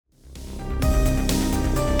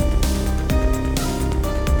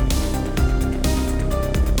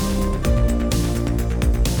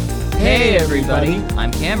everybody.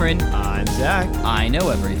 I'm Cameron. I'm Zach. I know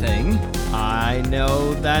everything. I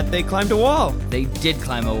know that they climbed a wall. They did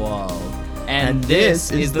climb a wall. And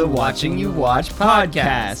this is the Watching You Watch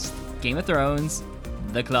podcast. Game of Thrones,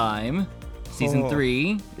 The Climb, Season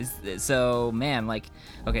 3. So, man,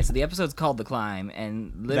 okay, so the episode's called The Climb,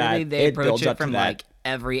 and literally they approach it from,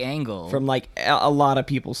 every angle. From, a lot of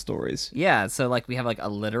people's stories. Yeah, so, we have, a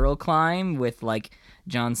literal climb with,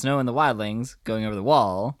 Jon Snow and the wildlings going over the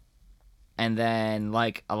wall. And then,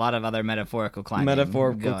 a lot of other metaphorical climbing.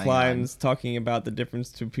 Metaphorical climbs, talking about the difference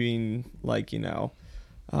between,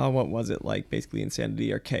 what was it, basically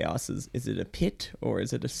insanity or chaos. Is it a pit or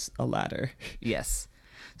is it a ladder? Yes.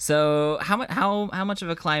 So, how much of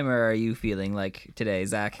a climber are you feeling today,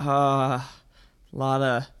 Zach? There's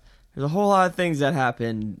a whole lot of things that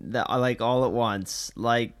happen that are, all at once.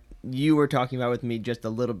 You were talking about with me just a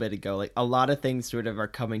little bit ago, a lot of things sort of are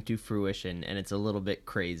coming to fruition, and it's a little bit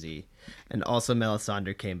crazy. And also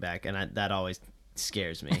Melisandre came back, and that always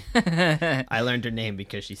scares me. I learned her name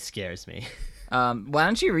because she scares me. Why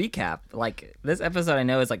don't you recap? This episode I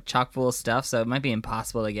know is chock full of stuff, so it might be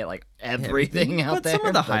impossible to get everything out there. But some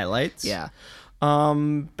of the highlights. Yeah.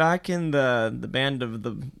 Back in the band of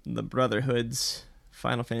the Brotherhoods,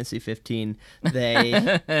 Final Fantasy 15,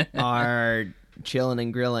 they are chilling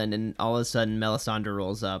and grilling, and all of a sudden Melisandre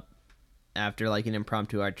rolls up after an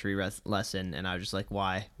impromptu archery lesson, and I was just like,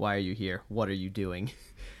 why are you here, what are you doing?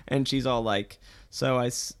 And she's all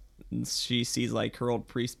she sees her old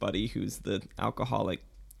priest buddy, who's the alcoholic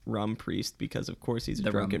rum priest, because of course he's a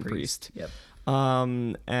drunken priest. Yep.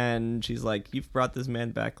 And she's like, you've brought this man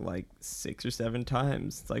back 6 or 7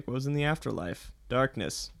 times. It's what was in the afterlife?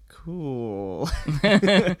 Darkness. Cool.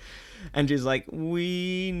 And she's like,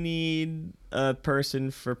 we need a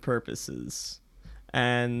person for purposes.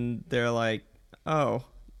 And they're like, oh.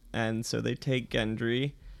 And so they take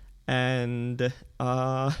Gendry, and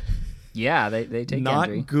yeah, they take not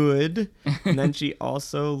Gendry. Good. And then she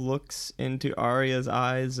also looks into Arya's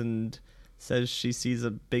eyes and says she sees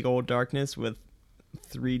a big old darkness with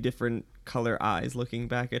 3 different color eyes looking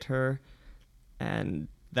back at her, and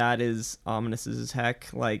that is ominous as heck.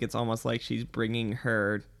 It's almost like she's bringing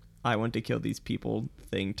her I want to kill these people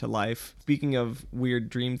thing to life. Speaking of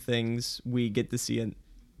weird dream things, we get to see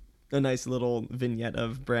a nice little vignette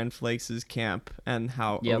of Bran Flakes' camp, and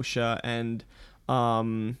how Osha and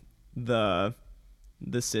the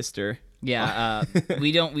sister. Yeah,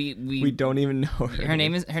 we don't even know her. Her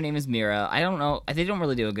name is Mira. I don't know. They don't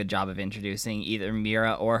really do a good job of introducing either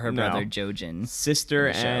Mira or her brother Jojen. Sister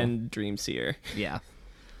and Dreamseer. Yeah.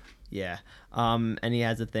 Yeah. And he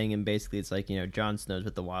has a thing, and basically it's Jon Snow's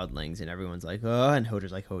with the wildlings, and everyone's like, oh, and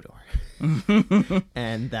Hodor's like, Hodor.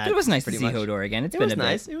 And that. But it was nice to see Hodor again. It was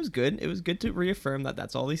nice. It was good. It was good to reaffirm that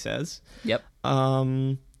that's all he says. Yep.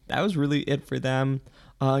 That was really it for them.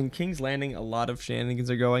 On King's Landing, a lot of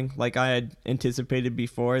shenanigans are going. Like I had anticipated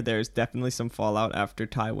before, there's definitely some fallout after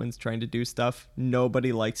Tywin's trying to do stuff.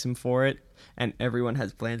 Nobody likes him for it, and everyone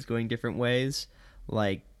has plans going different ways.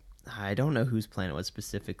 I don't know whose plan it was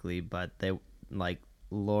specifically, but they,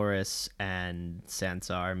 Loras and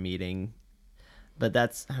Sansa are meeting. But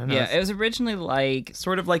that's, I don't know. Yeah, it was originally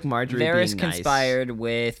sort of like Marjorie Varys being nice. Conspired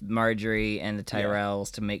with Marjorie and the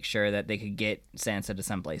Tyrells to make sure that they could get Sansa to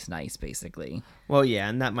someplace nice, basically. Well, yeah,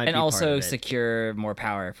 and that might be and also part of it. secure more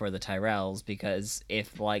power for the Tyrells, because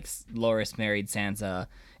if Loras married Sansa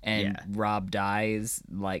and Robb dies,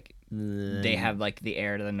 they have the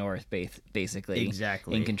heir to the north, basically,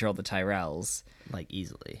 exactly, and control the Tyrells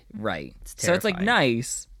easily. Right. So it's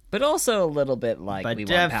nice. But also a little bit but we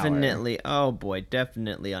definitely, want power. Oh boy,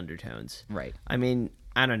 definitely undertones. Right. I mean,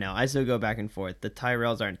 I don't know. I still go back and forth. The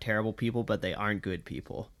Tyrells aren't terrible people, but they aren't good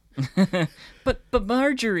people. but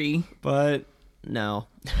Marjorie. But no.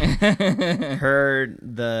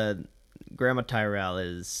 The Grandma Tyrell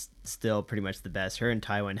is still pretty much the best. Her and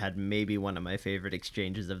Tywin had maybe one of my favorite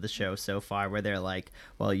exchanges of the show so far, where they're like,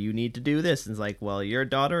 well, you need to do this, and it's like, well, your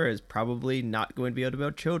daughter is probably not going to be able to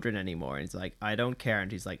build children anymore, and he's like, I don't care,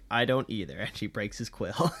 and he's like, I don't either, and she breaks his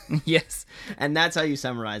quill. Yes. And that's how you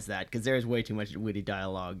summarize that, because there's way too much witty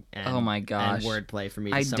dialogue and, oh my gosh, and wordplay for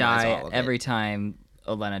me to summarize die all of every it. time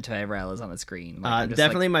Olenna Tyrell is on the screen.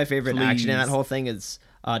 Definitely my favorite please. action in that whole thing is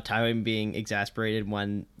Tywin being exasperated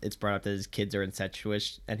when it's brought up that his kids are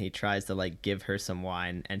incestuous, and he tries to give her some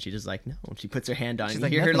wine, and she's just like, no. She puts her hand on it.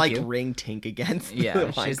 You hear her ring tink against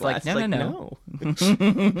the wine she's glass. No.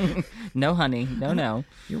 No, honey, no.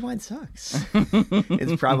 Your wine sucks.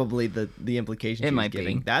 It's probably the implication she was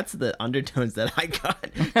giving. Be. That's the undertones that I got,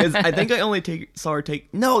 because I think I only saw her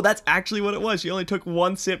take. No, that's actually what it was. She only took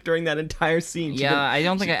one sip during that entire scene. I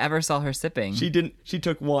don't think I ever saw her sipping. She didn't. She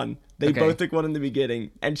took one. They Okay. both took one in the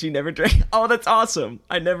beginning, and she never drank. Oh, that's awesome.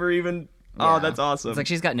 I never even. Yeah. Oh, that's awesome. It's like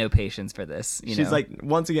she's got no patience for this. You She's know? like,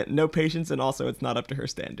 once again, no patience, and also it's not up to her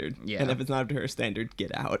standard. Yeah. And if it's not up to her standard,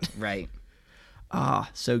 get out. Right. Ah,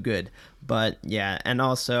 so good. But yeah, and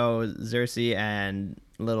also Cersei and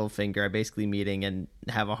Littlefinger are basically meeting and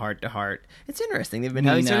have a heart to heart. It's interesting. They've been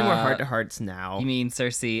having so many more heart to hearts now. You mean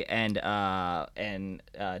Cersei and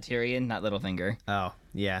Tyrion, not Littlefinger? Oh,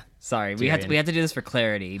 yeah. Sorry, Tyrion. we had to do this for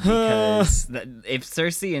clarity because if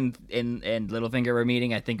Cersei and Littlefinger were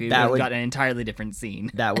meeting, I think we would have got an entirely different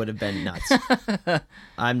scene. That would have been nuts.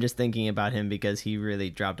 I'm just thinking about him because he really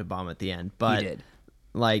dropped a bomb at the end. But He did.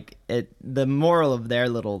 like the moral of their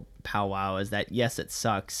little powwow is that yes, it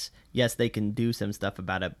sucks. Yes, they can do some stuff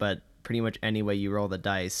about it, but pretty much any way you roll the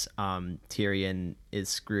dice, Tyrion is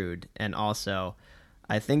screwed. And also,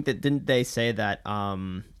 I think that didn't they say that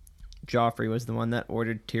Joffrey was the one that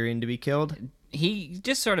ordered Tyrion to be killed? He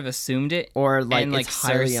just sort of assumed it, Or like and like it's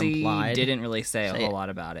highly Cersei implied. didn't really say a whole lot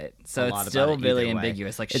about it, so it's lot still about it really either way.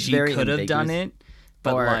 ambiguous. Like It's she very could have done ambiguous. it,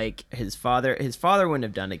 but Or like his father wouldn't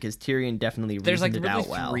have done it because Tyrion definitely there's like reasoned it really out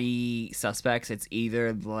well. three suspects. It's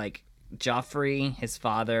either like Joffrey, his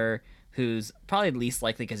father, who's probably least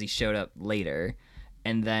likely because he showed up later,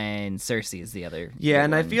 and then Cersei is the other. Yeah,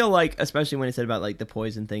 and I one. feel like, especially when he said about like the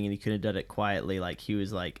poison thing, and he could have done it quietly, like he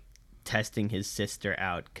was like testing his sister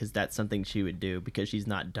out because that's something she would do because she's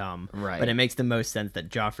not dumb. Right. But it makes the most sense that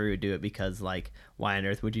Joffrey would do it because like why on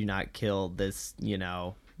earth would you not kill this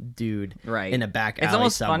dude right in a back alley It's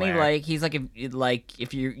almost somewhere? funny, like he's like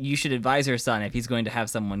if you should advise your son if he's going to have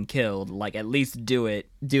someone killed, like at least do it.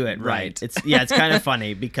 Do it right. It's kind of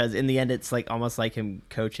funny because in the end it's like almost like him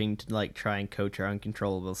coaching to like try and coach our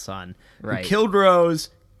uncontrollable son Right. who killed Rose.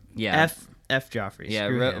 Yeah. F Joffrey. Yeah,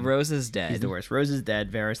 Screw him. Rose is dead. He's the worst. Rose is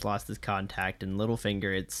dead. Varys lost his contact, and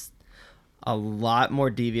Littlefinger, it's a lot more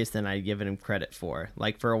devious than I'd given him credit for.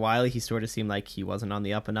 Like for a while, he sort of seemed like he wasn't on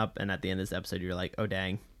the up and up, and at the end of this episode, you're like, oh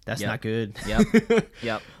dang, that's Yep. not good.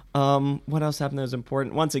 Yep. What else happened that was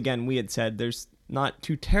important? Once again, we had said there's not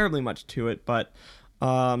too terribly much to it, but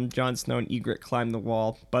Jon Snow and Ygritte climbed the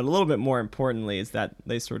wall. But a little bit more importantly is that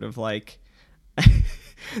they sort of like.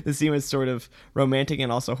 The scene was sort of romantic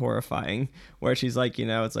and also horrifying, where she's like,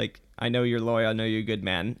 it's like, I know you're loyal, I know you're a good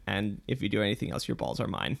man, and if you do anything else, your balls are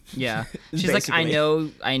mine. Yeah. She's like, I know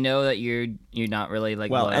that you're not really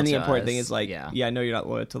like. Well, loyal and the to important us. thing is like, yeah, I know you're not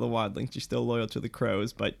loyal to the wildlings, you're still loyal to the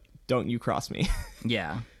crows, but don't you cross me.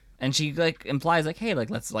 yeah. And she like implies like, hey,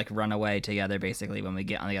 like let's like run away together basically when we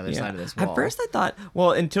get on the other side of this wall. At first I thought,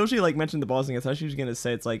 well, until she like mentioned the balls thing, I thought she was gonna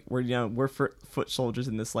say it's like we're foot soldiers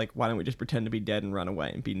in this, like why don't we just pretend to be dead and run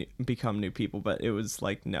away and become new people? But it was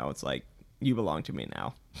like, no, it's like you belong to me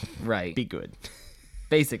now. Right. Be good.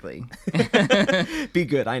 Basically. Be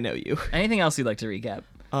good. I know you. Anything else you'd like to recap?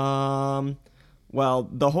 Well,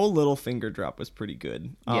 the whole Littlefinger drop was pretty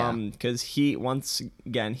good. Yeah. Because he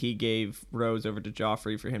gave Rose over to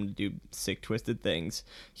Joffrey for him to do sick, twisted things.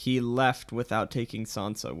 He left without taking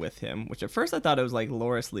Sansa with him, which at first I thought it was like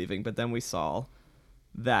Loras leaving, but then we saw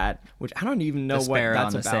that, which I don't even know The what sparrow that's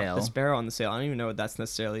on the about. sail. The sparrow on the sail. I don't even know what that's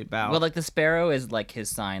necessarily about. Well, like the sparrow is like his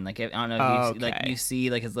sign. Like I don't know if you like Okay. you see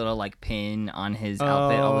like his little like pin on his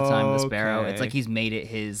outfit all the time. The sparrow. It's Okay. like he's made it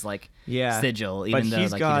his like Yeah. sigil, even But though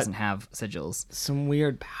he's like got- he doesn't have sigils. some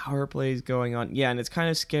weird power plays going on. Yeah, and it's kind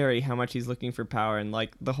of scary how much he's looking for power, and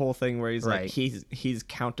like the whole thing where he's Right. like he's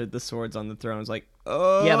counted the swords on the throne. It's like,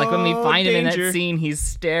 oh Yeah, like when we find him in danger. that scene, he's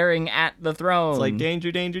staring at the throne. It's like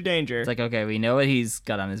danger, danger, danger. It's like, okay, we know what he's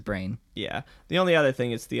got on his brain. Yeah. The only other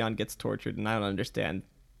thing is Theon gets tortured, and I don't understand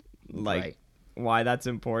like Right. why that's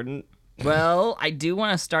important. Well, I do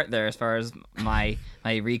want to start there as far as my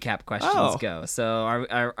recap questions Oh. go. So,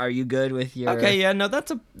 are you good with your? Okay, yeah, no,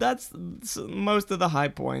 that's most of the high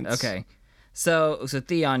points. Okay. So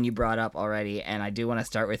Theon you brought up already, and I do want to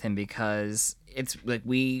start with him because it's like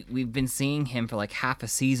we've been seeing him for like half a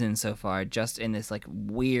season so far, just in this like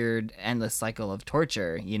weird endless cycle of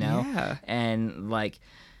torture, Yeah. and like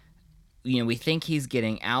we think he's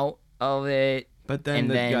getting out of it. But then And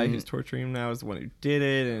the guy then- who's torturing him now is the one who did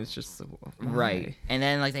it, and it's just why? Right. And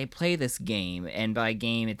then like they play this game, and by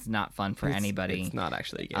game it's not fun for anybody. It's not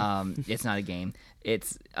actually a game. It's not a game.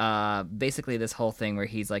 It's basically this whole thing where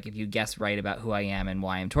he's like, if you guess right about who I am and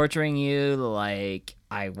why I'm torturing you, like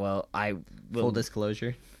I will Full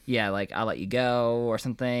disclosure. yeah, like I'll let you go or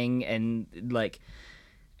something, and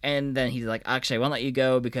then he's like, actually, I won't let you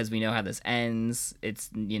go because we know how this ends. It's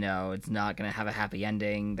it's not gonna have a happy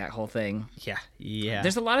ending. That whole thing. Yeah.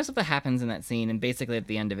 There's a lot of stuff that happens in that scene, and basically at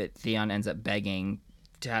the end of it, Theon ends up begging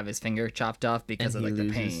to have his finger chopped off because And of he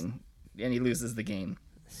like loses. the pain, and he loses the game.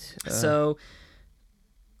 So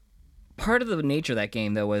part of the nature of that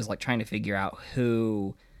game, though, was like trying to figure out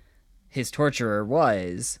who his torturer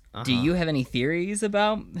was. Do you have any theories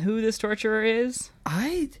about who this torturer is?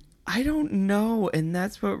 I don't know, and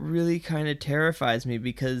that's what really kind of terrifies me,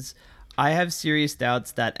 because I have serious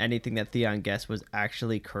doubts that anything that Theon guessed was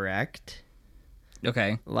actually correct.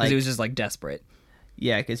 Okay, because Like- he was just like desperate.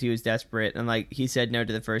 Yeah, because he was desperate, and like he said no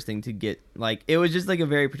to the first thing to get, like, it was just like a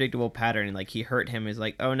very predictable pattern. And like he hurt him, he's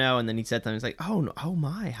like, oh no, and then he said something, he's like, oh no, oh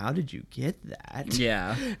my, how did you get that?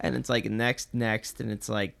 Yeah, And it's like next, and it's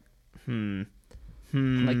like, like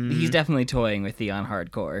he's definitely toying with Theon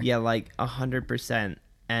hardcore. yeah, like 100%.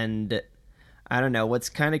 And I don't know, what's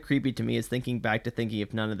kind of creepy to me is thinking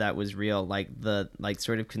if none of that was real, like the like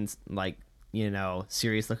sort of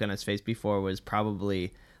serious look on his face before was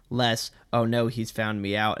probably less, oh no, he's found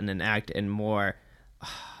me out in an act, and more,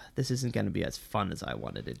 this isn't going to be as fun as I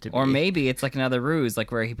wanted it to be. Or maybe it's like another ruse,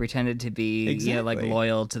 like where he pretended to be, like Exactly.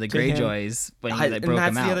 loyal to the To him. Greyjoys when he And broke that's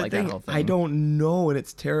him the out, other like thing. that whole thing. I don't know, and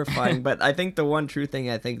it's terrifying. But I think the one true thing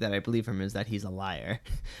I think that I believe from him is that he's a liar,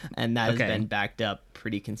 and that Okay. has been backed up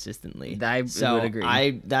pretty consistently. I would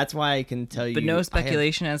agree. That's why I can tell you. But I no have-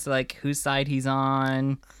 speculation as to like whose side he's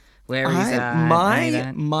on, where he's at. any of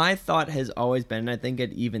that. My thought has always been, and I think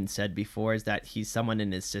it even said before, is that he's someone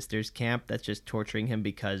in his sister's camp that's just torturing him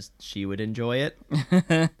because she would enjoy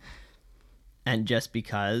it. And just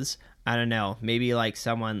because, I don't know, maybe like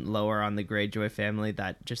someone lower on the Greyjoy family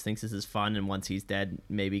that just thinks this is fun, and once he's dead,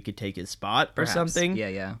 maybe could take his spot Perhaps. or something.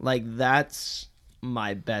 Yeah. Like, that's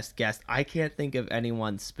my best guess. I can't think of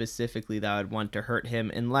anyone specifically that would want to hurt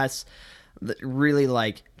him unless really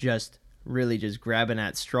just grabbing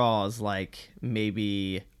at straws, like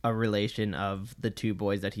maybe a relation of the two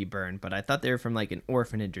boys that he burned. But I thought they were from like an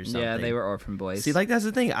orphanage or something. Yeah, they were orphan boys. See, like, that's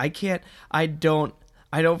the thing. I don't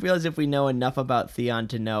feel as if we know enough about Theon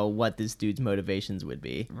to know what this dude's motivations would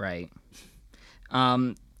be. Right.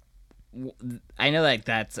 I know like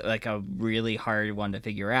that's like a really hard one to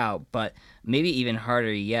figure out, but maybe even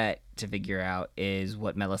harder yet to figure out is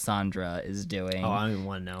what Melisandre is doing. Oh, I don't even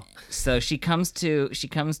want to know. So she comes to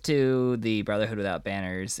the Brotherhood Without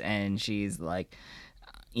Banners, and she's like,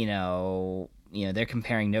 they're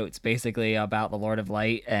comparing notes basically about the Lord of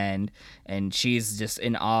Light, and she's just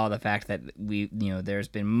in awe of the fact that there's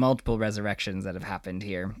been multiple resurrections that have happened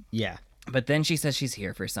here. Yeah. But then she says she's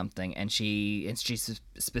here for something, and she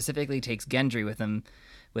specifically takes Gendry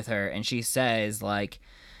with her, and she says like,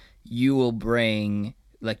 you will bring,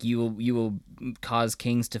 like, you will cause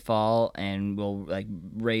kings to fall and will like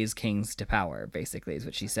raise kings to power, basically is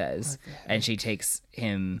what she says. And she takes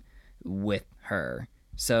him with her.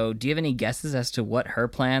 So do you have any guesses as to what her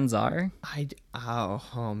plans are?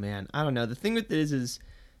 Oh man, I don't know. The thing with this is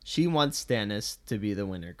she wants Stannis to be the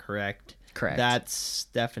winner, correct? Correct. That's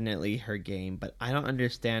definitely her game, but I don't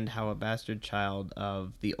understand how a bastard child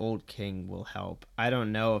of the old king will help. I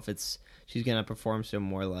don't know if she's gonna perform some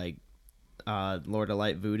more like Lord of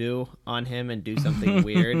Light voodoo on him and do something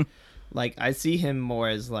weird. Like, I see him more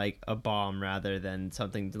as like a bomb rather than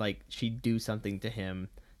something like she'd do something to him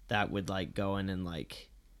that would like go in and like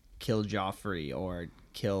kill Joffrey or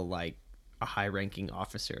kill like a high-ranking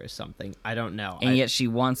officer or something. I don't know. And yet she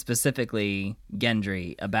wants specifically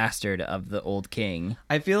Gendry, a bastard of the old king.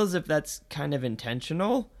 I feel as if that's kind of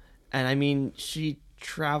intentional. And I mean, she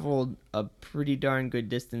traveled a pretty darn good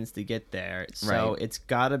distance to get there. So Right. it's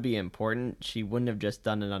got to be important. She wouldn't have just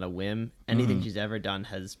done it on a whim. Anything she's ever done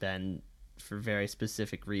has been for very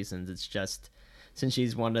specific reasons. It's just, since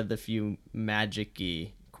she's one of the few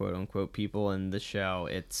magic-y, quote-unquote, people in the show,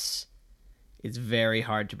 it's very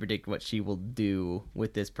hard to predict what she will do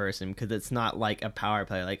with this person, because it's not like a power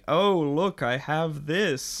play, like, oh, look, I have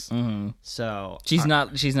this. Mm-hmm. So She's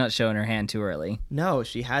not showing her hand too early. no,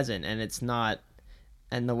 she hasn't, and it's not,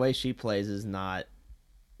 and the way she plays is not,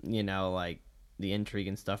 like the intrigue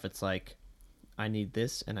and stuff. It's like, I need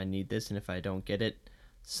this and I need this, and if I don't get it,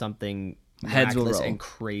 something Heads will miraculous roll. and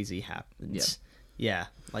crazy happens. Yeah,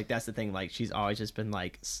 like that's the thing. Like, she's always just been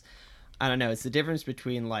like, I don't know. It's the difference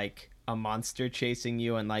between like a monster chasing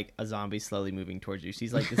you and like a zombie slowly moving towards you.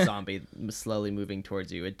 She's like the zombie slowly moving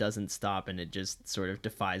towards you. It doesn't stop, and it just sort of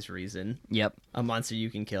defies reason. Yep. A monster you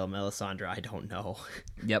can kill, Melisandre, I don't know.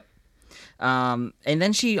 Yep. And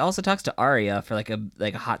then she also talks to Arya for like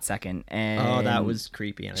a hot second, and Oh, that was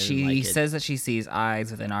creepy. And I she didn't like it. says that she sees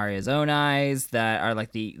eyes within Arya's own eyes that are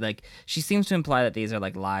like she seems to imply that these are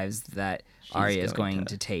like lives that Arya is going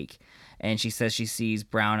to take. And she says she sees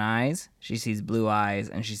brown eyes, she sees blue eyes,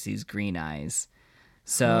 and she sees green eyes.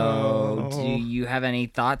 So, do you have any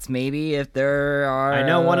thoughts maybe if there are... I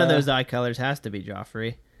know one of those eye colors has to be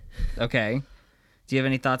Joffrey. Okay. Do you have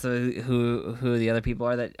any thoughts of who the other people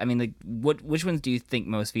are? That I mean, like, which ones do you think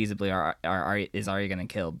most feasibly is Arya gonna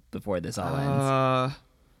kill before this all ends?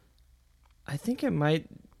 I think it might.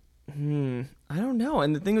 I don't know.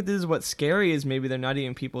 And the thing with this is what's scary is maybe they're not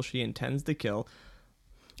even people she intends to kill.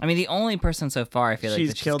 I mean, the only person so far I feel like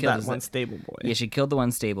she's killed that is one stable boy. Yeah, she killed the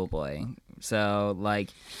one stable boy. So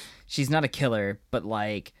like, she's not a killer, but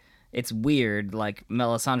like, it's weird. Like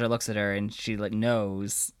Melisandre looks at her and she like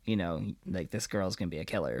knows, like this girl's gonna be a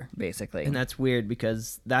killer, basically. And that's weird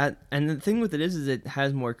because and the thing with it is it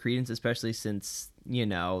has more credence, especially since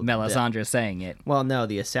Melisandre's saying it. Well, no,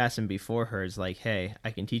 the assassin before her is like, hey,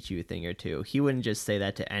 I can teach you a thing or two. He wouldn't just say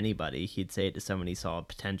that to anybody. He'd say it to someone he saw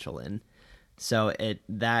potential in. So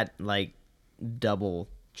that like double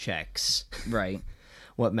checks right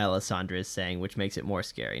what Melisandre is saying, which makes it more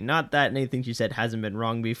scary. Not that anything she said hasn't been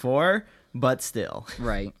wrong before, but still.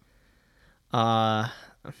 Right. So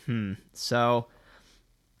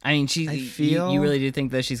I mean, you really do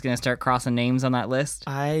think that she's going to start crossing names on that list?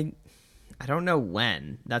 I don't know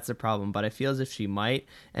when. That's the problem, but I feel as if she might.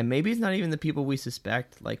 And maybe it's not even the people we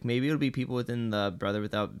suspect. Like, maybe it'll be people within the Brother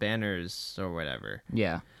Without Banners or whatever.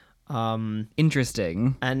 Yeah.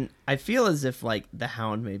 Interesting. And I feel as if, like, the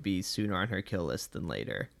Hound may be sooner on her kill list than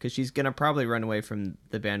later. Because she's going to probably run away from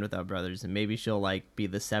the Band Without Brothers, and maybe she'll, like, be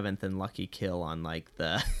the 7th and lucky kill on, like,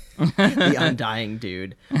 the Undying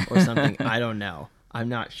dude or something. I don't know. I'm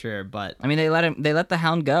not sure, but... I mean, they let the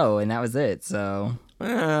Hound go, and that was it, so...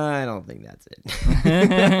 I don't think that's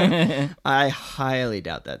it. I highly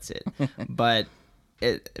doubt that's it. But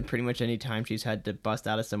pretty much any time she's had to bust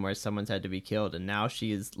out of somewhere, someone's had to be killed, and now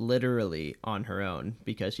she is literally on her own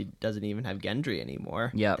because she doesn't even have Gendry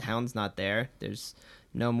anymore. Yep. The Hound's not there. There's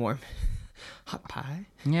no more hot pie.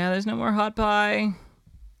 Yeah, there's no more hot pie.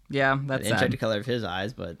 Yeah, that's sad. I checked the color of his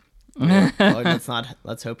eyes, but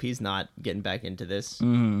let's hope he's not getting back into this.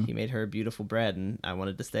 Mm-hmm. He made her beautiful bread, and I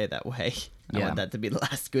wanted to stay that way. I want that to be the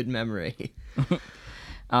last good memory.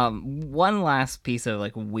 One last piece of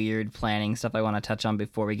like weird planning stuff I want to touch on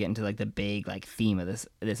before we get into like the big like theme of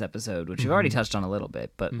this episode, which we've already touched on a little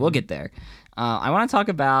bit, but we'll get there. I want to talk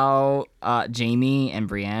about Jaime and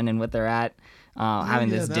Brienne and what they're at. Having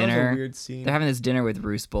this dinner. Was a weird scene. They're having this dinner with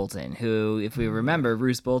Roose Bolton, who, if we remember,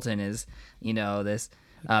 Roose Bolton is this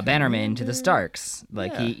bannerman to the Starks.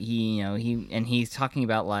 Like he's talking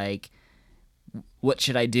about like, what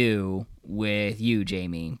should I do with you,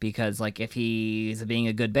 Jaime? Because like if he's being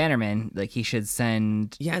a good bannerman, like he should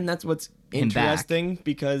send and that's what's interesting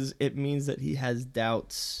because it means that he has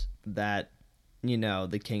doubts that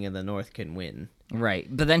the King of the North can win. Right,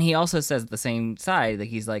 but then he also says at the same side that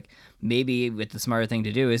he's like, maybe the smarter thing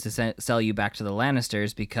to do is to sell you back to the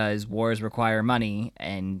Lannisters because wars require money,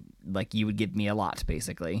 and like you would give me a lot,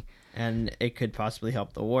 basically. And it could possibly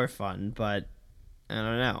help the war fund, but I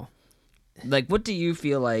don't know. Like, what do you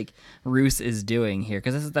feel like Roose is doing here?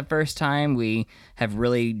 Because this is the first time we have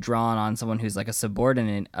really drawn on someone who's like a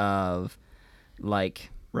subordinate of, like...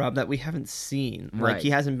 Robb that we haven't seen. Right. Like, he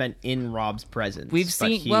hasn't been in Robb's presence. We've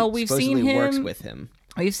seen him. Works with him.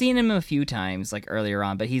 We've seen him a few times, like earlier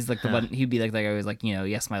on, but he's like the one. He'd be like the guy who's like,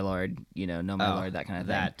 yes, my lord, no, my lord, that kind of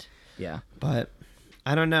thing. Yeah. But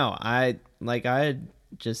I don't know. I had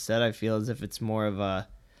just said, I feel as if it's more of a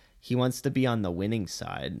he wants to be on the winning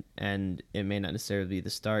side, and it may not necessarily be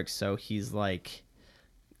the Starks. So he's like,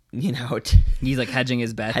 he's like hedging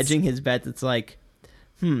his bets. It's like,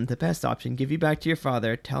 the best option, give you back to your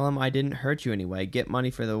father, tell him I didn't hurt you anyway, get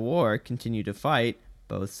money for the war, continue to fight.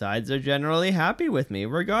 Both sides are generally happy with me,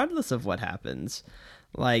 regardless of what happens.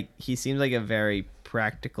 Like, he seems like a very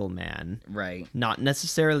practical man. Right. Not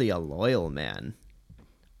necessarily a loyal man,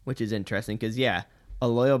 which is interesting, because, a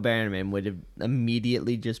loyal bannerman would have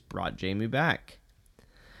immediately just brought Jaime back.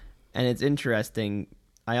 And it's interesting,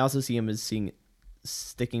 I also see him as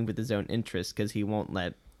sticking with his own interests, because he won't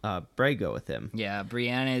let Bray go with him. Yeah,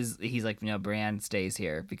 he's like, Brienne stays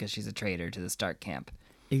here because she's a traitor to the Stark camp.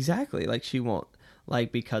 Exactly, like she won't,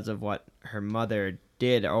 like because of what her mother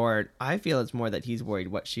did, or I feel it's more that he's worried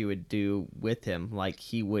what she would do with him, like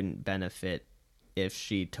he wouldn't benefit if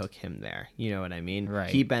she took him there. You know what I mean? Right.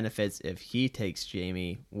 He benefits if he takes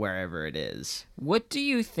Jaime wherever it is. What do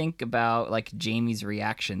you think about like Jaime's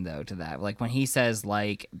reaction though to that? Like when he says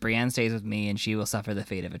like Brienne stays with me and she will suffer the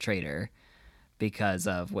fate of a traitor because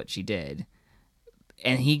of what she did,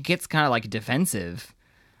 and he gets kind of like defensive.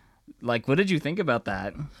 Like, what did you think about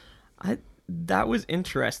that? That was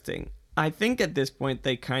interesting. I think at this point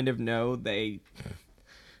they kind of know they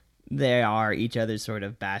are each other's sort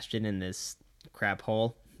of bastion in this crap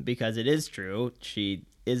hole, because it is true, she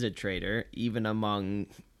is a traitor even among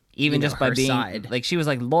Even just by her being side. like, she was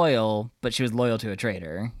like loyal, but she was loyal to a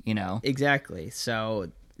traitor, you know? Exactly.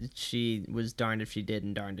 So she was darned if she did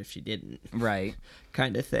and darned if she didn't. Right.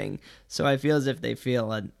 Kind of thing. So I feel as if they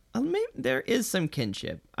feel maybe there is some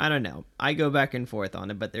kinship. I don't know. I go back and forth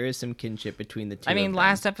on it, but there is some kinship between the two. I mean, of them.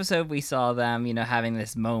 last episode we saw them, you know, having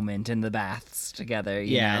this moment in the baths together.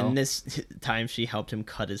 You know? And this time she helped him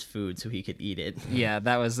cut his food so he could eat it. Yeah,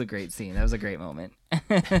 that was a great scene. That was a great moment.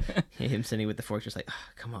 Him sitting with the fork, just like, oh,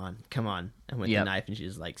 come on, and with the knife, and she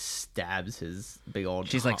just like stabs his big old.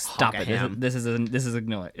 She's like, stop it! This is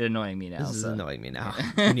annoying me now. This is annoying me now.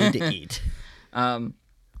 You need to eat.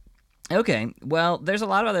 Okay, well, there's a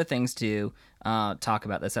lot of other things to talk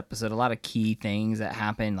about this episode. A lot of key things that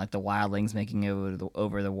happen, like the wildlings making it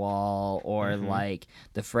over the wall, or like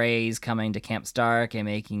the Freys coming to Camp Stark and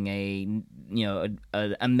making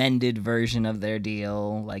a amended version of their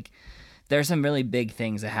deal. Like, there's some really big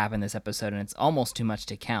things that happen this episode, and it's almost too much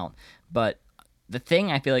to count. But the thing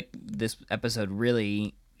I feel like this episode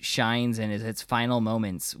really shines in is its final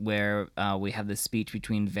moments, where we have this speech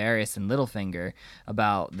between Varys and Littlefinger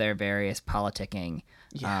about their various politicking.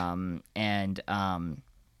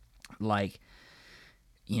 Like,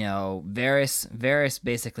 you know, Varys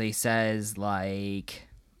basically says, like,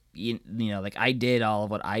 you know, like, I did all of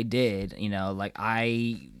what I did, you know, like,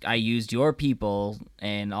 I used your people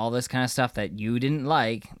and all this kind of stuff that you didn't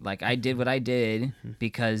like I did what I did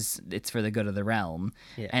because it's for the good of the realm.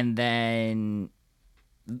 And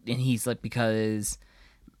he's like, because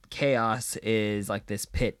chaos is like this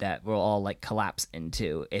pit that will all like collapse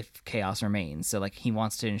into if chaos remains. So like, he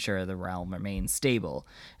wants to ensure the realm remains stable.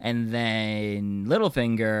 And then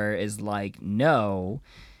Littlefinger is like, no,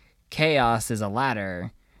 chaos is a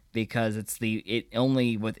ladder, because it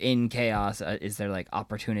only within chaos is there like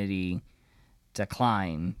opportunity to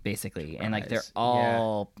climb, basically. And like, they're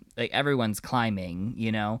all like, everyone's climbing,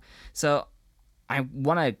 you know? So I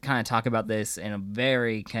want to kind of talk about this in a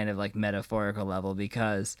very kind of like metaphorical level,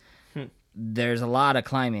 because there's a lot of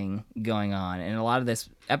climbing going on, and a lot of this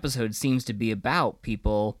episode seems to be about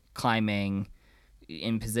people climbing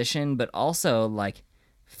in position, but also like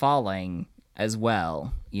falling as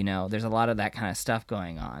well. You know, there's a lot of that kind of stuff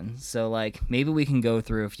going on. So like, maybe we can go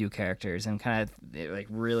through a few characters and kind of like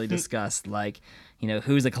really discuss, like, you know,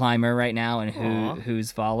 who's a climber right now and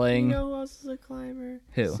who's falling. You know who else is a climber?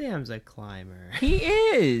 Who? Sam's a climber. He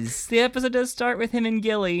is. The episode does start with him and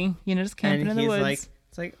Gilly, you know, just camping in the woods. Like,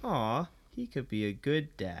 it's like, aw, he could be a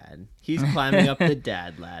good dad. He's climbing up the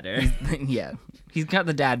dad ladder. Yeah. He's got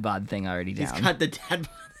the dad bod thing already down. He's got the dad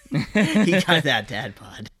bod. He got that dad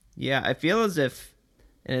bod. Yeah, I feel as if,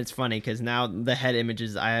 and it's funny because now the head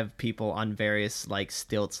images, I have people on various like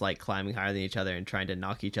stilts, like climbing higher than each other and trying to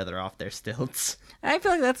knock each other off their stilts. I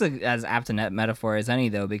feel like that's as apt a metaphor as any,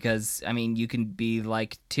 though, because I mean, you can be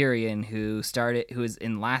like Tyrion, who was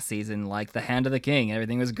in last season, like the Hand of the King, and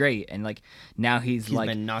everything was great, and like now he's like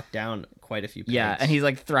been knocked down quite a few pegs. Yeah, and he's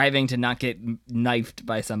like thriving to not get knifed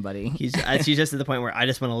by somebody. He's just at the point where I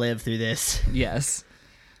just want to live through this. Yes.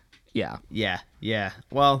 Yeah. Yeah.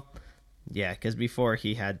 Well, yeah, because before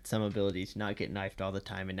he had some ability to not get knifed all the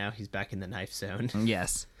time, and now he's back in the knife zone.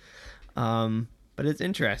 Yes. But it's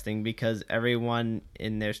interesting because everyone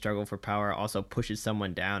in their struggle for power also pushes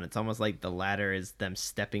someone down. It's almost like the ladder is them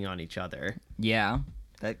stepping on each other. Yeah,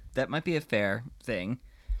 that might be a fair thing.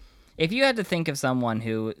 If you had to think of someone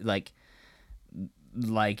who like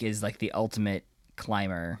is like the ultimate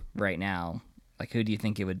climber right now, like, who do you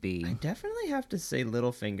think it would be? I definitely have to say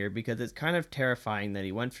Littlefinger, because it's kind of terrifying that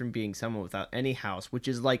he went from being someone without any house, which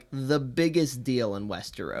is like the biggest deal in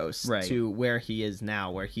Westeros, right, to where he is now,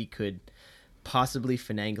 where he could possibly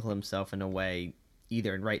finagle himself in a way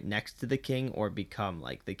either right next to the king or become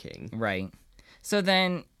like the king. Right. So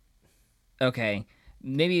then, okay,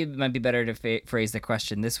 maybe it might be better to phrase the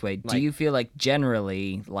question this way. Do you feel like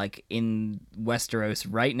generally, like in Westeros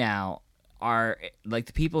right now, are like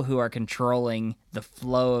the people who are controlling the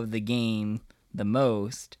flow of the game the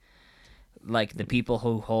most, like the people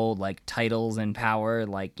who hold like titles and power,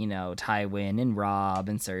 like, you know, Tywin and Robb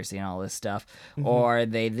and Cersei and all this stuff, or are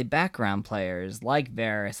they the background players like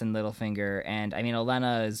Varys and Littlefinger? And I mean,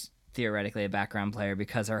 Olenna is theoretically a background player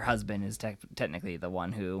because her husband is technically the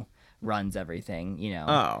one who runs everything, you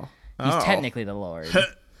know. He's technically the Lord.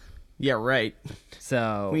 Yeah, right.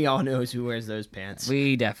 So we all know who wears those pants.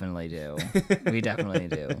 We definitely do. We definitely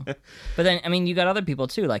do. But then, I mean, you got other people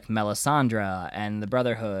too, like Melisandre and the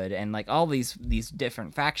Brotherhood, and like all these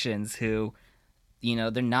different factions who, you know,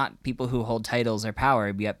 they're not people who hold titles or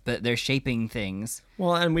power yet, but they're shaping things.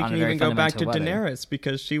 Well, and we can even go back to level. Daenerys,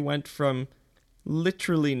 because she went from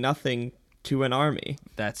literally nothing to an army.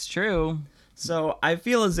 That's true. So I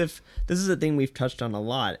feel as if this is a thing we've touched on a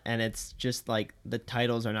lot, and it's just like the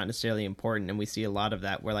titles are not necessarily important, and we see a lot of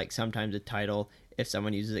that where like sometimes a title, if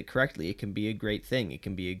someone uses it correctly, it can be a great thing, it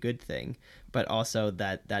can be a good thing, but also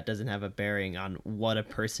that doesn't have a bearing on what a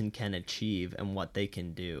person can achieve and what they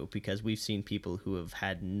can do, because we've seen people who have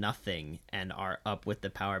had nothing and are up with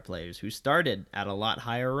the power players who started at a lot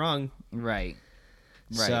higher rung. Right.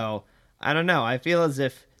 So I don't know. I feel as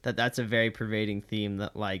if that's a very pervading theme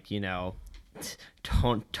that, like,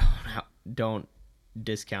 don't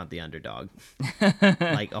discount the underdog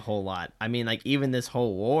like a whole lot. I mean, like, even this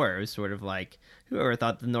whole war was sort of like, whoever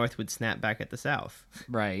thought the North would snap back at the South?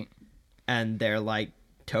 Right. And they're like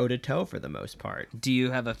toe to toe for the most part. Do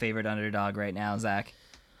you have a favorite underdog right now, Zach?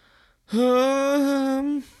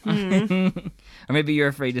 Hmm. Or maybe you're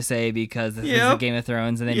afraid to say because this is a Game of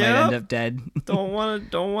Thrones and they might end up dead. don't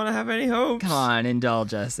want to have any hopes. Come on,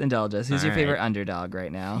 indulge us. Who's All your favorite right. underdog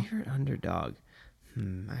right now? Favorite underdog?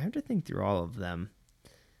 I have to think through all of them.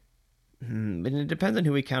 And it depends on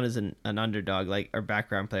who we count as an underdog. Like, our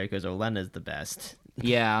background player, because Olena's the best.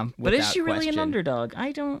 Yeah, but is Without she really an question. underdog?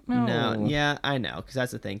 I don't know. No, yeah, I know, because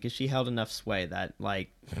that's the thing. Because she held enough sway that,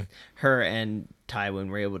 like, her and Tywin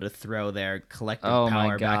were able to throw their collective Oh my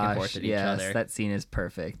power back and gosh, forth at each yes, other. that scene is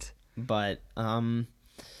perfect. But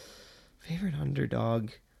favorite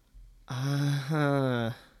underdog,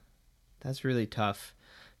 that's really tough,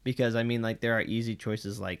 because I mean, like, there are easy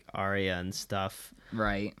choices like Arya and stuff,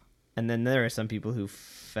 Right. and then there are some people who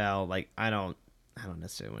fell. Like, I don't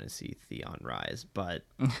necessarily want to see Theon rise, but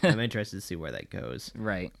I'm interested to see where that goes.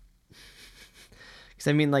 Right. Because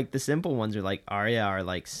I mean, like, the simple ones are like Arya or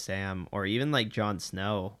like Sam or even like Jon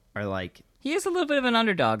Snow are like He is a little bit of an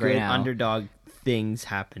underdog right good now. underdog things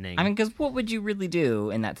happening. I mean, because what would you really do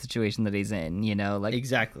in that situation that he's in? Like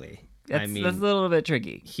exactly. that's, I mean, that's a little bit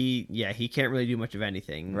tricky. he can't really do much of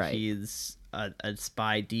anything. Right. He's a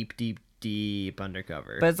spy deep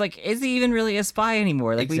undercover. But it's like, is he even really a spy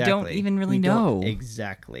anymore? Like, we don't Exactly. even really We don't- know.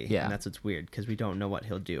 Exactly. Yeah. And that's what's weird, because we don't know what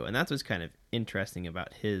he'll do, and that's what's kind of interesting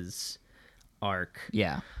about his arc.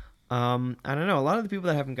 Yeah. I don't know. A lot of the people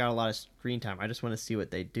that haven't got a lot of screen time, I just want to see what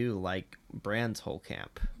they do, like Bran's whole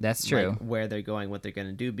camp. That's true. Like, where they're going, what they're going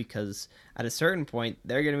to do, because at a certain point,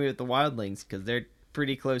 they're going to be with the wildlings, because they're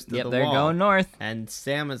pretty close to Yep, the they're wall. going north. And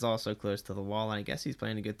Sam is also close to the wall, and I guess he's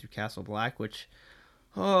planning to go through Castle Black, which,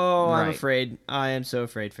 I'm Right. afraid. I am so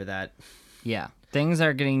afraid for that. Yeah. Things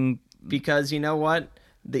are getting... Because you know what?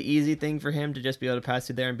 The easy thing for him to just be able to pass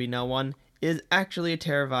through there and be no one is actually a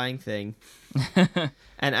terrifying thing.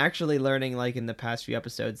 And actually learning, like, in the past few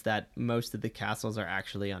episodes, that most of the castles are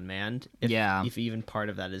actually unmanned. If even part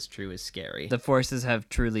of that is true, is scary. The forces have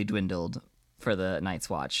truly dwindled for the Night's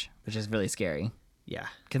Watch, which is really scary, yeah.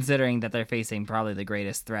 considering that they're facing probably the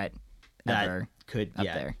greatest threat That ever could, up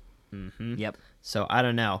yeah. there. Mm-hmm. Yep. So, I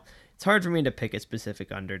don't know. It's hard for me to pick a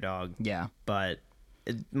specific underdog, Yeah. but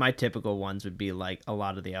my typical ones would be, like, a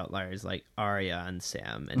lot of the outliers, like Arya and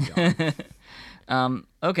Sam and Jon.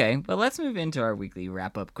 Okay, well, let's move into our weekly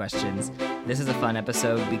wrap-up questions. This is a fun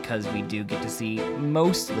episode because we do get to see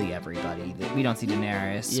mostly everybody. We don't see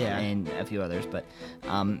Daenerys and a few others, but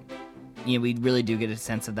we really do get a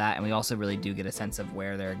sense of that, and we also really do get a sense of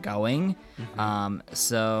where they're going.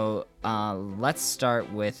 So let's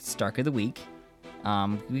start with Stark of the Week.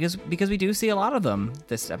 Because we do see a lot of them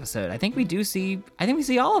this episode. I think we see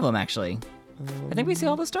all of them, actually. I think we see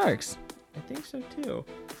all the Starks. I think so, too.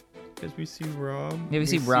 Because we see Rob. Yeah, we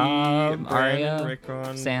see Rob, Bran, Arya,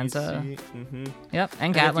 Rickon, Sansa. Mm-hmm. Yep,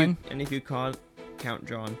 and Catelyn. And if you count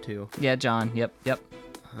Jon, too. Yeah, John. Yep.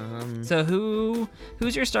 So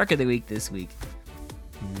who's your Stark of the Week this week?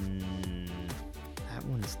 That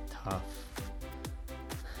one's tough.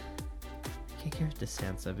 I can't give it to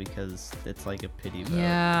Sansa because it's like a pity vote.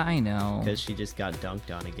 Yeah, I know. Because she just got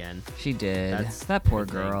dunked on again. She did. That's That poor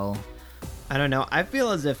the thing. girl. I don't know. I feel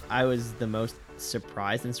as if I was the most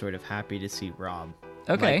surprised and sort of happy to see Rob.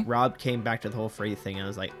 Okay. Like, Rob came back to the whole Frey thing, and I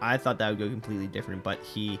was like, I thought that would go completely different, but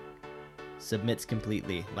he submits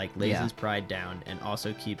completely, like, lays his pride down, and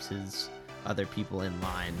also keeps his other people in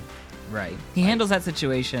line. Right. He handles that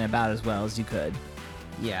situation about as well as you could.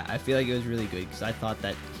 Yeah, I feel like it was really good, because I thought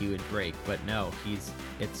that he would break, but no,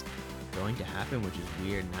 it's going to happen, which is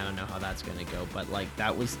weird, and I don't know how that's going to go, but, like,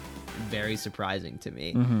 that was very surprising to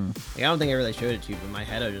me. Mm-hmm. Like, I don't think I really showed it to you, but in my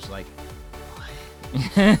head I was just like,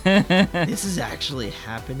 this is actually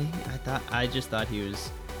happening. I just thought he was,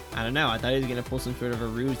 I don't know, I thought he was gonna pull some sort of a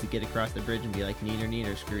ruse to get across the bridge and be like,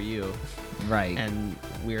 neater, screw you. Right. And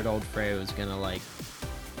weird old Frey was gonna, like,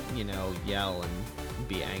 yell and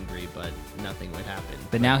be angry, but nothing would happen.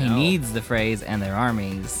 But now he no. needs the Freys and their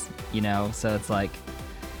armies, so it's like,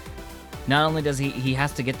 not only does he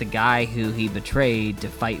has to get the guy who he betrayed to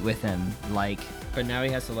fight with him, like, But now he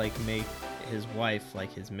has to like make his wife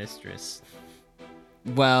like his mistress.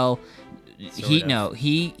 well, Sort of.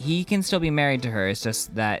 he can still be married to her. It's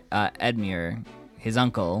just that Edmure, his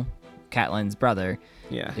uncle, Catelyn's brother,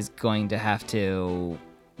 Yeah. is going to have to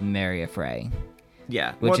marry a Frey.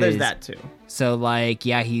 Yeah. Which Well, there's is- that too. So like,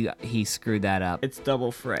 yeah, he screwed that up. It's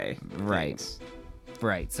double Frey. Right. things.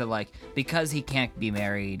 Right. So like, because he can't be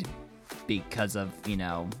married because of,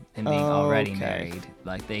 him being already Okay. married,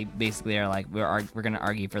 like they basically are like, we're going to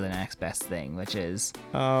argue for the next best thing, which is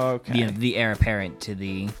Okay. the heir apparent to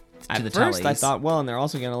the At the first, I Tullys. thought, well, and they're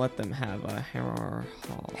also gonna let them have a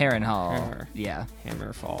Harrenhal. Yeah.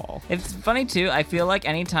 Hammerfall. It's funny too. I feel like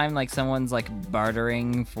anytime like someone's like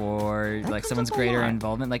bartering for like comes someone's up a greater lot.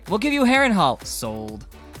 involvement, like we'll give you Harrenhal. Sold.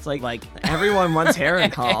 It's like Like everyone wants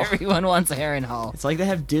Harrenhal. Everyone wants a Harrenhal. It's like they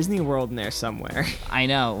have Disney World in there somewhere. I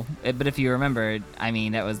know, but if you remember, I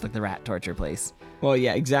mean, that was like the rat torture place. Well,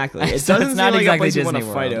 yeah, exactly. It So doesn't it's seem not like exactly a place you want to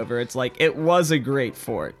Disney fight World. over. It's like it was a great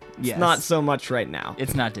fort. It's Yes. not so much right now.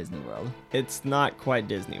 It's not Disney World. It's not quite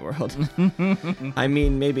Disney World. I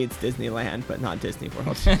mean, maybe it's Disneyland, but not Disney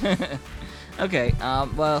World. Okay.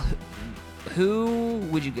 Well, who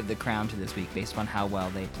would you give the crown to this week based on how well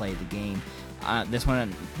they played the game? This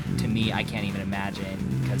one, to me, I can't even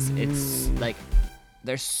imagine because it's like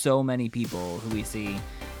there's so many people who we see,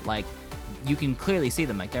 like you can clearly see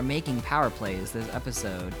them, like they're making power plays this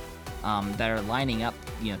episode that are lining up,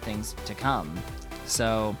 things to come.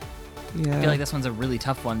 So Yeah. I feel like this one's a really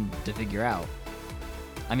tough one to figure out.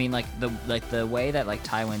 I mean, like the way that like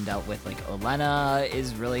Tywin dealt with like Olenna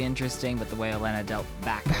is really interesting, but the way Olenna dealt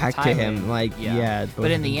back with Back to Tywin, him, like, yeah, both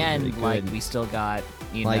But in of the them end, did really like good. we still got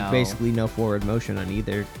like basically no forward motion on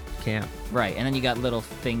either camp. right, and then you got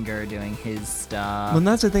Littlefinger doing his stuff. Well,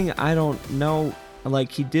 that's the thing. I don't know.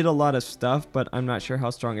 Like, he did a lot of stuff, but I'm not sure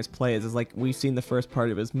how strong his play is. It's like we've seen the first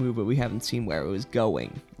part of his move, but we haven't seen where it was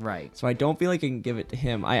going. Right. So I don't feel like I can give it to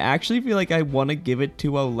him. I actually feel like I want to give it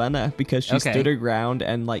to Olenna because she Okay. stood her ground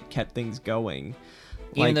and like kept things going.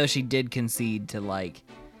 Even Like, though she did concede to like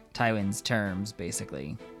Tywin's terms,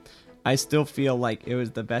 basically. I still feel like it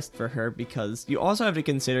was the best for her because you also have to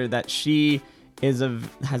consider that she has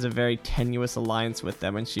a very tenuous alliance with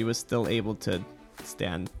them, and she was still able to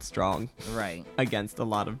stand strong Right. against a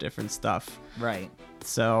lot of different stuff. Right.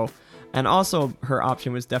 So, and also her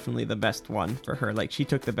option was definitely the best one for her. Like, she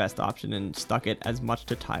took the best option and stuck it as much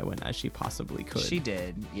to Tywin as she possibly could. She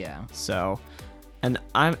did. Yeah. So, and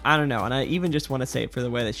I don't know, and I even just want to say it for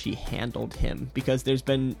the way that she handled him, because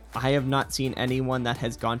I have not seen anyone that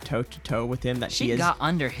has gone toe to toe with him that She got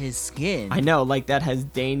under his skin. I know, like, that has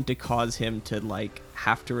deigned to cause him to like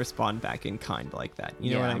have to respond back in kind like that.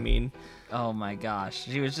 You know what Yeah. I mean? Oh my gosh,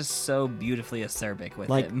 she was just so beautifully acerbic with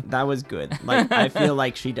Like, him. that was good. Like, I feel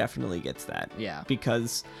like she definitely gets that. Yeah.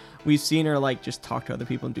 Because we've seen her like just talk to other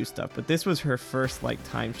people and do stuff, but this was her first like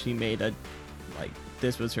time she made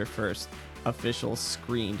this was her first official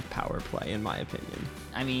screened power play, in my opinion.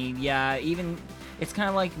 I mean, yeah, even it's kind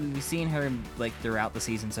of like we've seen her like throughout the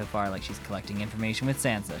season so far. Like she's collecting information with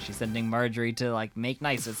Sansa. She's sending Marjorie to like make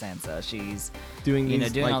nice with Sansa. She's Doing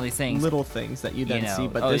these doing like, all these things. little things that you then see,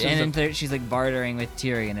 but this and is then she's like bartering with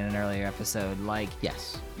Tyrion in an earlier episode. Like,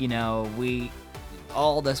 yes.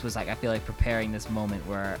 all this was like I feel like preparing this moment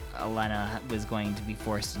where Olenna was going to be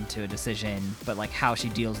forced into a decision, but like how she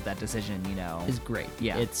deals with that decision, Is great.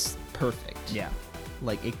 Yeah. It's perfect. Yeah.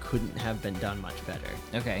 Like, it couldn't have been done much better.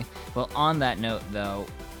 Okay. Well, on that note, though,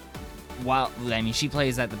 she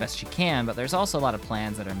plays that the best she can, but there's also a lot of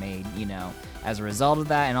plans that are made, as a result of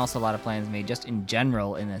that, and also a lot of plans made just in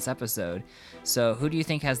general in this episode. So, who do you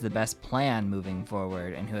think has the best plan moving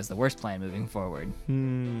forward, and who has the worst plan moving forward?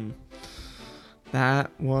 That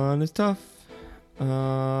one is tough.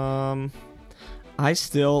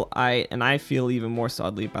 I feel even more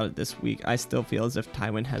sadly about it this week. I still feel as if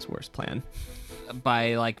Tywin has worse plan.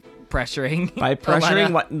 By like pressuring, By pressuring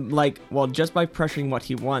Olenna? just by pressuring what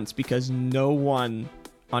he wants, because no one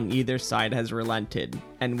on either side has relented,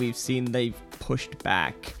 and we've seen they've pushed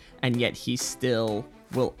back, and yet he still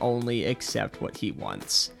will only accept what he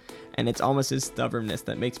wants. And it's almost his stubbornness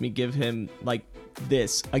that makes me give him like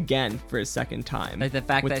this again for a second time. Like the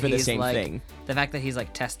fact that for the he's same like thing. the fact that he's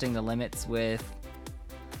like testing the limits with.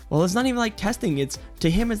 Well, it's not even like testing. It's to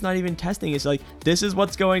him, it's not even testing. It's like, this is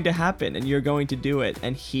what's going to happen, and you're going to do it.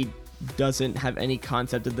 And he doesn't have any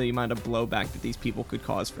concept of the amount of blowback that these people could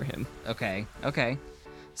cause for him. Okay.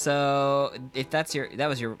 So if that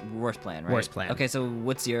was your worst plan, right? Worst plan. Okay, so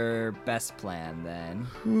what's your best plan then?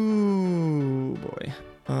 Ooh, boy.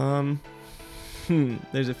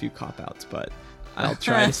 There's a few cop outs, but I'll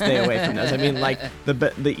try to stay away from those. I mean, like,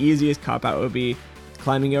 the easiest cop-out would be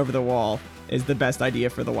climbing over the wall is the best idea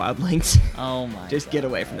for the wildlings. Oh my Just get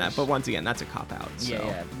away gosh. from that. But once again, that's a cop-out. So.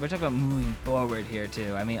 Yeah. We're talking about moving forward here,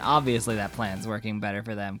 too. I mean, obviously that plan's working better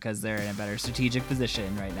for them because they're in a better strategic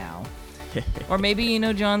position right now. Or maybe, you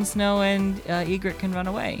know, Jon Snow and Ygritte can run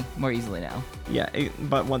away more easily now. Yeah,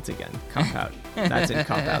 but once again, cop-out. That's in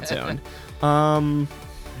cop-out zone.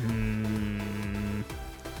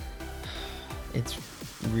 It's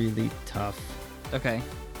really tough. Okay.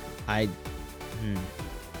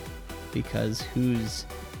 Because who's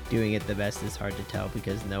doing it the best is hard to tell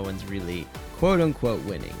because no one's really quote unquote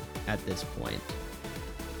winning at this point.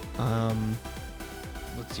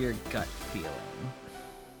 What's your gut feeling?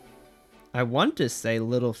 I want to say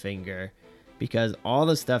Littlefinger because all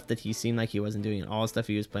the stuff that he seemed like he wasn't doing and all the stuff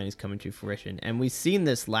he was planning is coming to fruition. And we've seen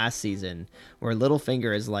this last season where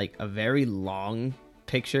Littlefinger is like a very long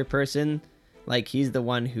picture person. Like he's the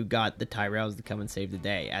one who got the Tyrells to come and save the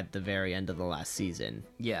day at the very end of the last season.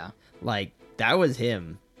 Yeah. Like that was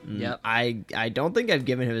him. Yep. I don't think I've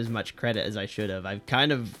given him as much credit as I should have. I've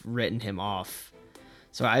kind of written him off.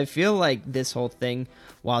 So I feel like this whole thing,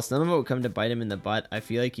 while some of it will come to bite him in the butt, I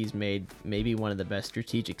feel like he's made maybe one of the best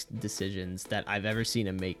strategic decisions that I've ever seen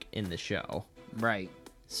him make in the show. Right.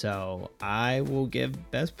 So I will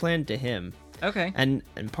give best plan to him. Okay. And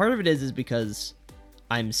part of it is because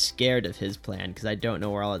I'm scared of his plan because I don't know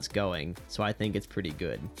where all it's going. So I think it's pretty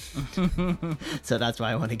good. So that's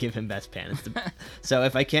why I want to give him best plan. So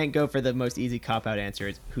if I can't go for the most easy cop-out answer,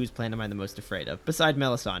 it's whose plan am I the most afraid of? Beside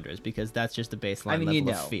Melisandre's, because that's just a baseline level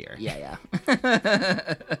of fear. Yeah.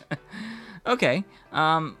 Okay.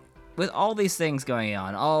 With all these things going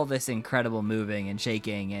on, all this incredible moving and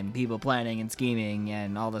shaking and people planning and scheming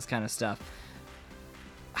and all this kind of stuff,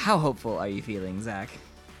 how hopeful are you feeling, Zach?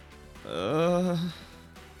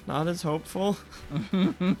 Not as hopeful.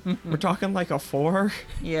 We're talking like a 4.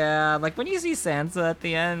 Yeah, like when you see Sansa at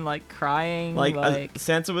the end, like crying, Like like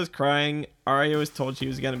Sansa was crying. Arya was told she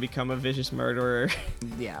was going to become a vicious murderer.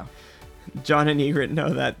 yeah. Jon and Ygritte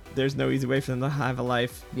know that there's no easy way for them to have a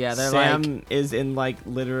life. Yeah, they're Sam is in like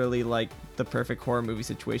literally like the perfect horror movie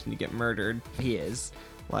situation to get murdered. He is.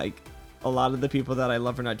 Like a lot of the people that I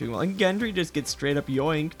love are not doing well. And Gendry just gets straight up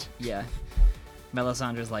yoinked. Yeah.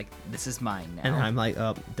 Melisandre's like, this is mine now. And I'm like,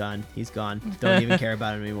 oh, done. He's gone. Don't even care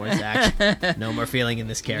about him anymore, Zach. No more feeling in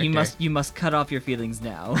this character. You must cut off your feelings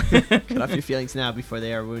now. Cut off your feelings now before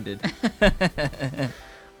they are wounded.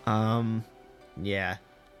 Yeah.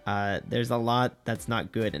 There's a lot that's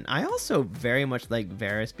not good, and I also very much like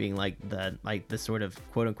Varys being like the sort of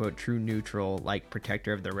quote unquote true neutral, like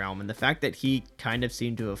protector of the realm, and the fact that he kind of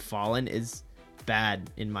seemed to have fallen is bad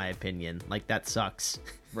in my opinion. Like that sucks.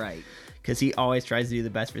 Right. Because he always tries to do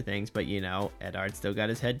the best for things, but you know, Eddard still got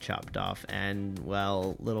his head chopped off, and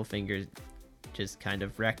well, Littlefinger just kind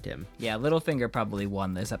of wrecked him. Yeah, Littlefinger probably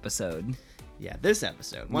won this episode. Yeah, this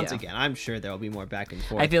episode. Once Yeah. again, I'm sure there will be more back and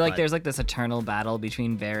forth. I feel like but there's like this eternal battle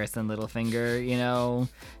between Varys and Littlefinger, you know,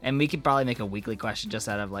 and we could probably make a weekly question just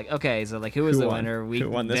out of like, okay, so like who was Who the won? winner? Who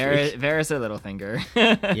won this week? Varys or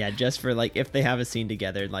Littlefinger? yeah, just for like if they have a scene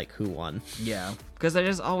together, like who won? Yeah, because they're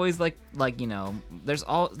just always like you know, there's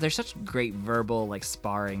such great verbal like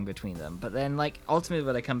sparring between them, but then like ultimately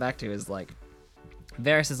what I come back to is like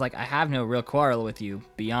Varys is like, I have no real quarrel with you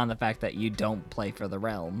beyond the fact that you don't play for the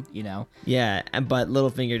realm, you know. Yeah, but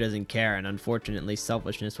Littlefinger doesn't care, and unfortunately,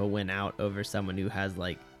 selfishness will win out over someone who has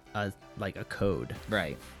like a code.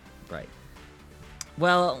 Right.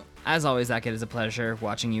 Well, as always, Zach, it is a pleasure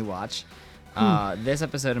watching you watch. This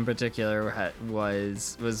episode in particular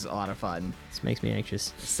was a lot of fun. This makes me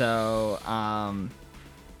anxious. So,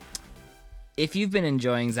 if you've been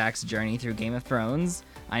enjoying Zach's journey through Game of Thrones,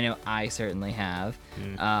 I know I certainly have.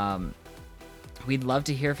 We'd love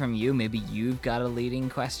to hear from you. Maybe you've got a leading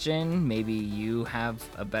question. Maybe you have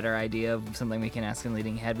a better idea of something we can ask in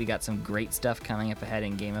leading ahead. We got some great stuff coming up ahead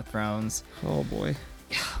in Game of Thrones. Oh boy.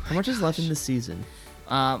 How much is left in this season?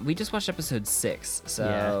 We just watched episode 6,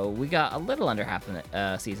 so we got a little under half of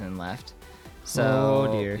the season left. So,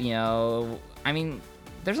 Oh, dear. you know, I mean,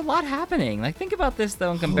 there's a lot happening. Like, think about this,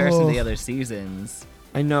 though, in comparison to the other seasons.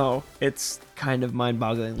 I know. It's kind of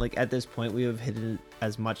mind-boggling. Like at this point, we have hidden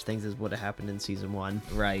as much things as would have happened in season 1.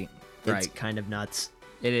 Right. It's kind of nuts.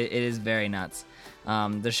 It is very nuts.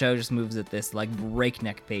 The show just moves at this, like,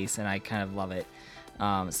 breakneck pace, and I kind of love it.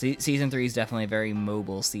 Season 3 is definitely a very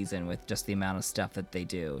mobile season with just the amount of stuff that they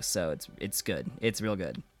do. So it's good. It's real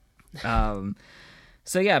good.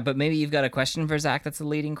 So yeah, but maybe you've got a question for Zach that's a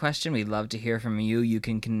leading question. We'd love to hear from you. You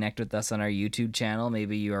can connect with us on our YouTube channel.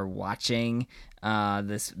 Maybe you are watching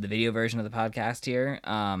the video version of the podcast here.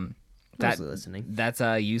 Mostly listening. That's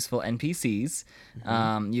useful NPCs.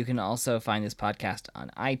 You can also find this podcast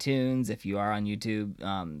on iTunes if you are on YouTube.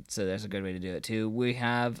 So there's a good way to do it too. We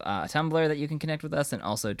have a Tumblr that you can connect with us, and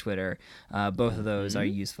also Twitter. Both of those are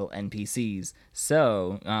useful NPCs.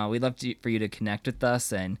 So we'd love for you to connect with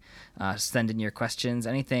us and send in your questions,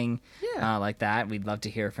 anything like that. We'd love to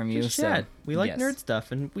hear from you. Just chat. We like yes. nerd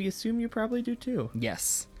stuff, and we assume you probably do too.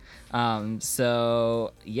 Yes.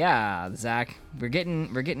 So yeah, Zach, we're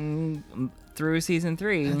getting through season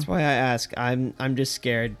 3. That's why I ask. I'm just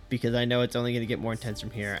scared because I know it's only going to get more intense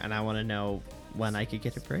from here, and I want to know when I could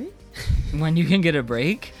get a break When you can get a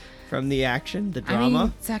break from the action, the I drama.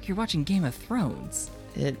 mean, Zach, you're watching Game of Thrones.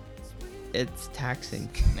 It's taxing.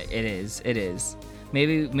 It is.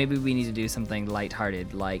 Maybe we need to do something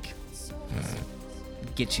lighthearted, like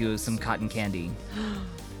get you some cotton candy.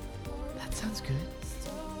 That sounds good.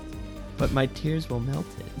 But my tears will melt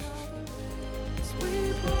it.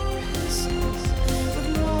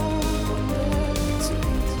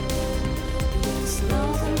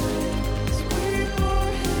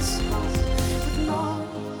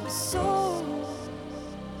 So